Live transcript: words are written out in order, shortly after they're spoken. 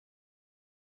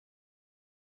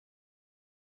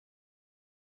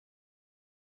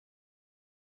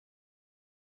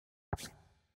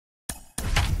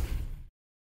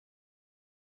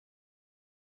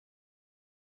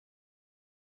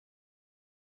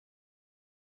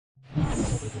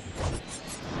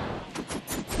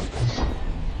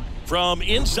From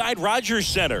inside Rogers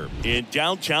Center in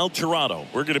downtown Toronto,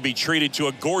 we're going to be treated to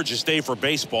a gorgeous day for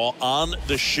baseball on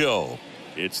the show.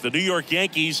 It's the New York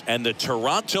Yankees and the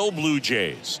Toronto Blue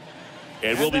Jays.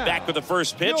 And we'll be back with the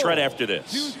first pitch right after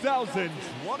this.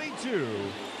 2022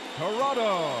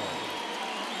 Toronto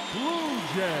Blue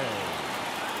Jays.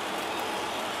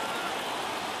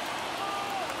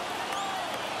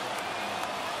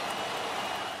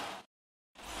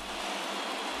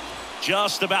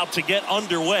 Just about to get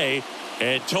underway,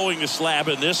 and towing the slab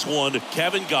in this one,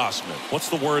 Kevin Gausman. What's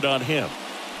the word on him?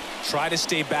 Try to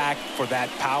stay back for that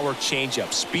power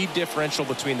changeup. Speed differential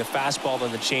between the fastball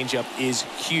and the changeup is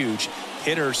huge.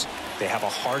 Hitters, they have a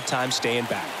hard time staying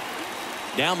back.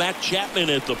 Now Matt Chapman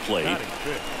at the plate.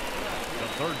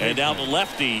 And now the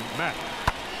lefty,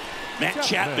 Matt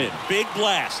Chapman. Big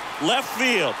blast. Left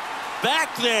field. Back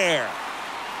there.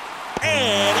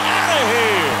 And out of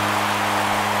here.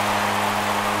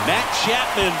 Matt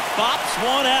Chapman pops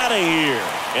one out of here.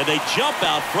 And they jump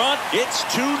out front. It's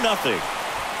 2-0.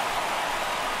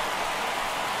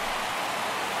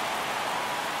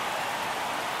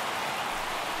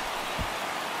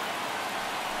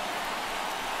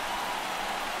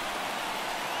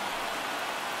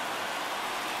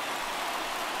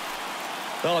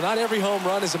 Well, not every home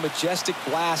run is a majestic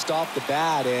blast off the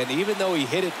bat, and even though he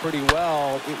hit it pretty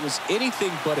well, it was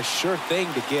anything but a sure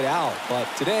thing to get out. But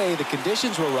today, the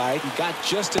conditions were right. He got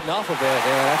just enough of it,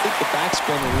 and I think the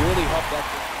backspin really helped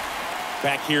that.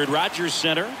 Back here at Rogers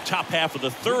Center, top half of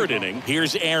the third inning.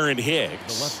 Here's Aaron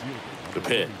Hicks. The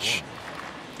pitch.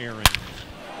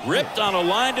 Ripped on a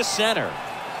line to center.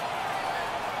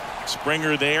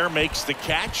 Springer there makes the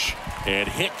catch, and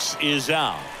Hicks is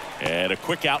out. And a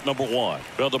quick out, number one.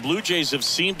 Well, the Blue Jays have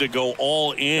seemed to go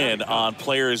all in on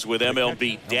players with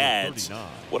MLB dads.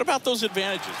 What about those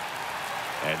advantages?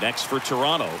 And next for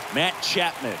Toronto, Matt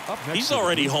Chapman. He's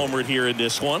already homered here in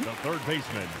this one. The third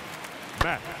baseman,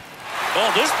 Matt.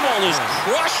 Oh, this ball is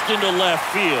crushed into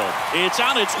left field. It's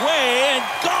on its way and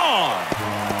gone.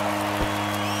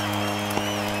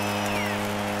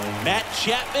 Matt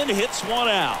Chapman hits one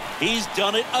out. He's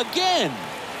done it again.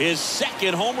 His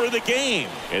second homer of the game,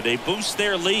 and they boost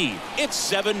their lead. It's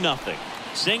 7-0.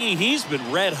 Singy, he's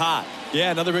been red hot.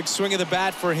 Yeah, another big swing of the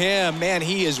bat for him. Man,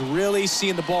 he is really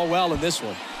seeing the ball well in this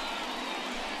one.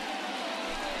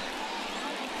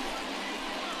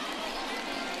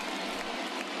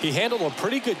 He handled a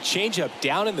pretty good changeup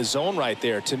down in the zone right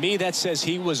there. To me, that says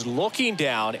he was looking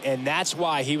down, and that's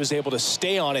why he was able to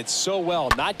stay on it so well.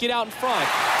 Not get out in front,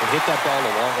 but hit that ball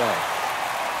a long way.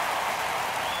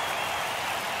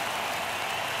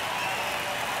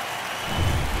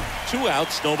 Two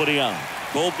outs, nobody on.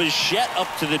 Bo Bichette up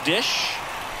to the dish.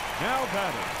 Now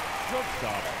batting,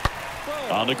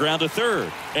 shortstop. On the ground to third.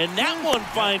 And that one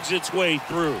finds its way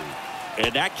through.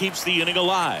 And that keeps the inning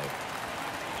alive.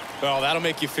 Well, that'll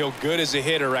make you feel good as a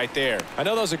hitter right there. I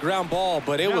know that was a ground ball,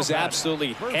 but it was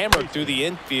absolutely hammered through the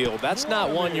infield. That's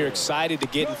not one you're excited to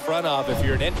get in front of if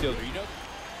you're an infielder. You know?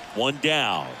 One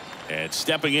down. And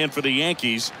stepping in for the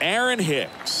Yankees, Aaron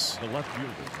Hicks. The left fielder,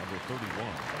 number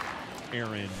 31,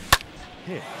 Aaron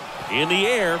Hicks. In the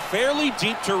air, fairly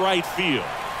deep to right field.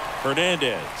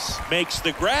 Hernandez makes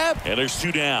the grab, and there's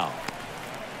two down.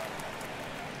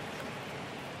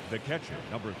 The catcher,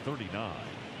 number 39,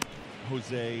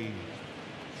 Jose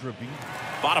Trevino.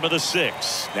 Bottom of the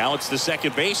sixth. Now it's the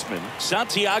second baseman,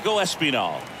 Santiago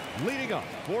Espinal. Leading up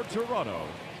for Toronto,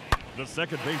 the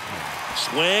second baseman.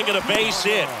 Swing and a base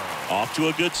hit. Off to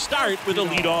a good start with a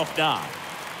leadoff knock.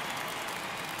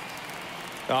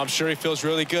 I'm sure he feels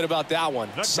really good about that one.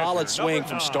 Solid swing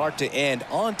from start to end.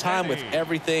 On time with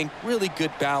everything. Really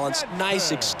good balance.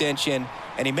 Nice extension.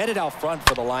 And he met it out front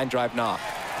for the line drive knock.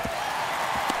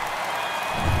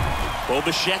 Bo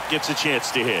Bichette gets a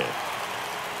chance to hit.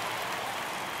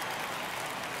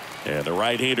 And the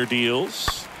right-hander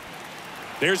deals.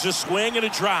 There's a swing and a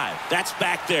drive. That's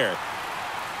back there.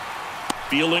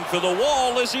 Feeling for the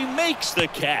wall as he makes the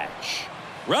catch.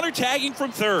 Runner tagging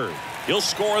from third. He'll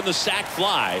score on the sac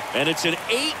fly, and it's an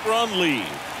 8-run lead.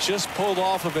 Just pulled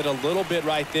off of it a little bit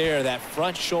right there. That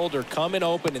front shoulder coming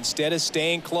open instead of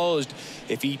staying closed.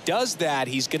 If he does that,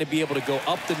 he's going to be able to go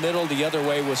up the middle the other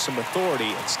way with some authority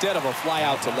instead of a fly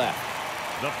out to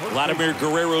left. Vladimir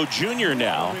Guerrero Jr.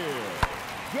 now.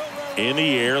 In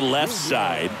the air, left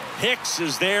side. Hicks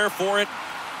is there for it.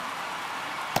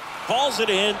 Calls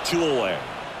it in, 2 away.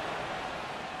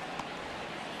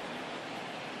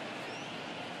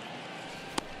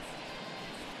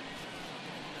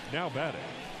 Now batting,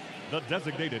 the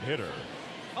designated hitter,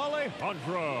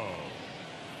 Alejandro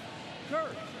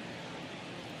Kirk.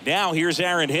 Now here's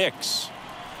Aaron Hicks.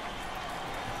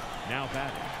 Now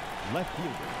batting, left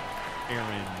fielder,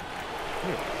 Aaron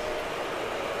Hicks.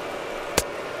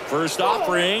 First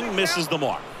offering misses the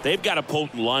mark. They've got a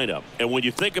potent lineup. And when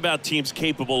you think about teams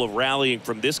capable of rallying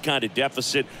from this kind of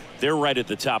deficit, they're right at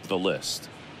the top of the list.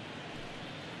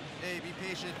 Hey, be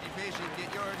patient,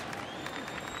 get yours.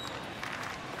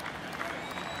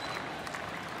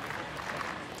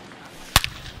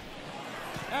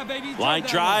 Line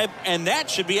drive, and that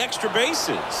should be extra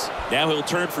bases. Now he'll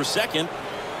turn for second.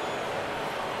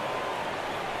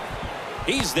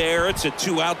 He's there. It's a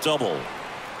 2-out double.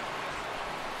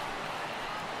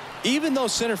 Even though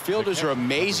center fielders are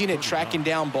amazing at tracking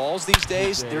down balls these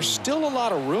days, there's still a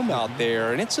lot of room out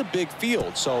there, and it's a big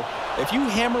field. So if you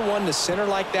hammer one to center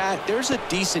like that, there's a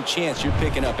decent chance you're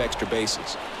picking up extra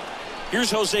bases. Here's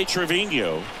Jose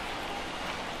Trevino.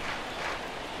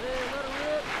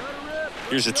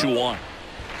 Here's a 2-1.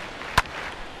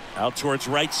 Out towards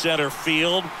right center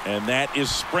field, and that is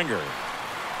Springer.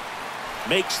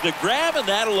 Makes the grab, and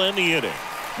that'll end the inning.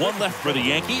 One left for the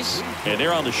Yankees, and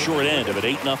they're on the short end of an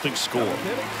 8-0 score.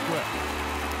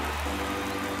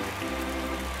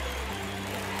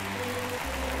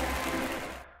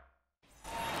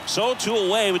 So 2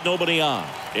 away with nobody on,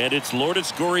 and it's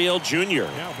Lourdes Gurriel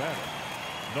Jr. Now batting,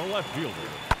 the left fielder,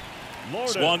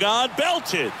 Lourdes. Swung on,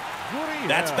 belted. Gurriel.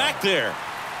 That's back there.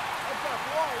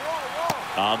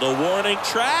 On the warning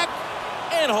track,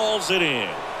 and hauls it in.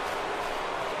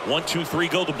 1-2-3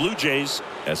 go the Blue Jays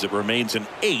as it remains an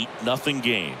 8-0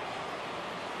 game.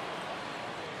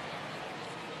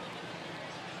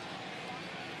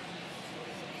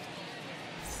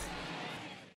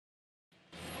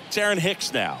 It's Aaron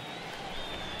Hicks now.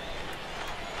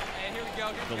 And here we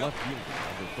go. The left fielder,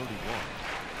 number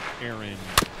 31, Aaron.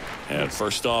 And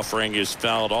first offering is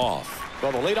fouled off.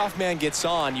 Well, the leadoff man gets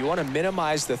on. You want to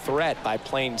minimize the threat by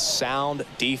playing sound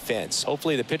defense.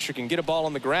 Hopefully the pitcher can get a ball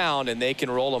on the ground and they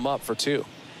can roll him up for 2.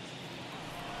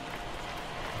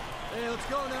 Hey, let's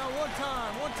go now.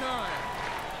 One time.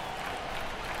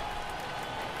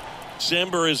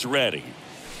 Simber is ready.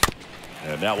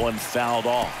 And that one fouled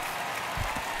off.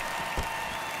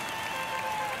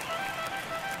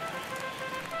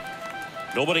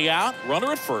 Nobody out.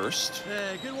 Runner at first.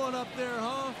 Hey, good one up there,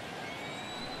 huh?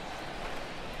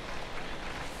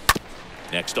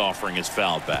 Next offering is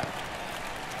fouled back.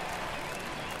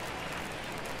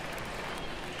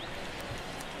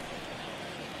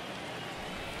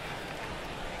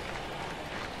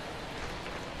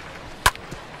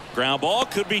 Ground ball,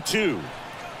 could be 2.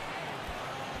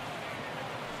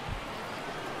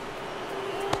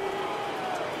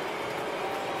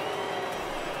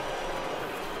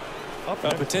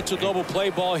 A potential double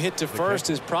play ball hit to first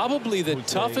is probably the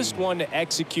toughest one to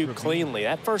execute cleanly.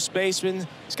 That first baseman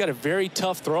has got a very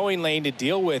tough throwing lane to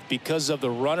deal with because of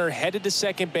the runner headed to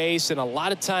second base, and a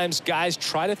lot of times guys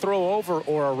try to throw over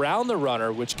or around the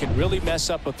runner, which can really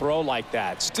mess up a throw like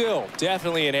that. Still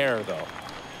definitely an error though.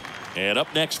 And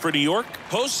up next for New York,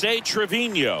 Jose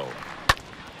Trevino.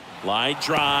 Line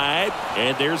drive,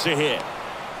 and there's a hit.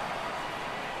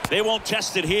 They won't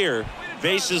test it here.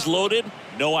 Bases loaded,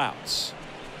 no outs.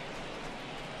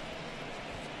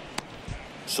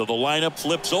 So the lineup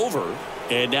flips over,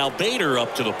 and now Bader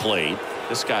up to the plate.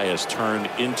 This guy has turned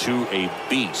into a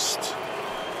beast.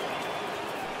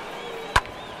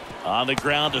 On the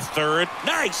ground to third.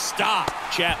 Nice stop.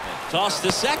 Chapman tossed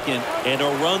to second, and a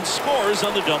run scores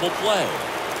on the double play.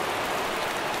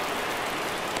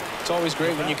 It's always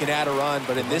great when you can add a run,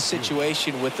 but in this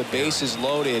situation with the bases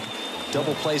loaded,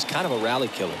 double play is kind of a rally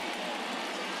killer.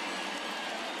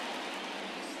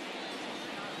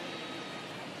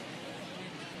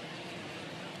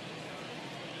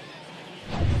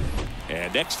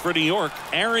 And next for New York,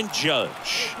 Aaron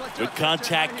Judge. Good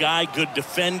contact guy, good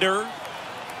defender.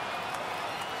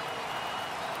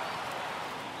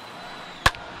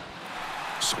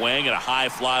 Swing and a high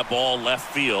fly ball left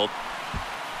field.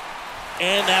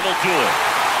 And that'll do it.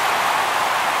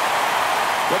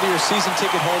 Whether you're a season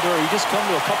ticket holder or you just come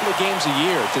to a couple of games a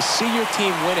year, to see your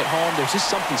team win at home, there's just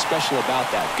something special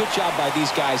about that. Good job by these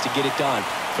guys to get it done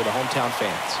for the hometown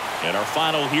fans. And our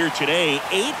final here today,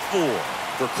 8-4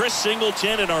 for Chris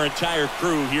Singleton and our entire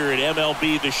crew here at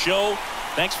MLB The Show.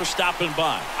 Thanks for stopping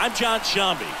by. I'm John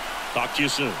Shambi. Talk to you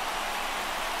soon.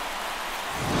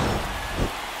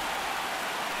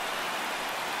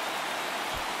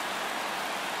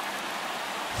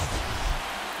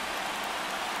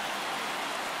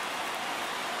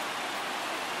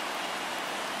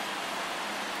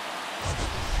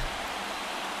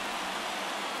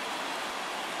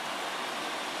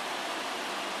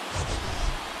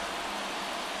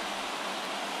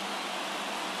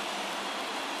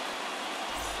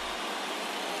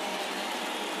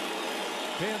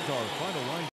 Fans, our final line.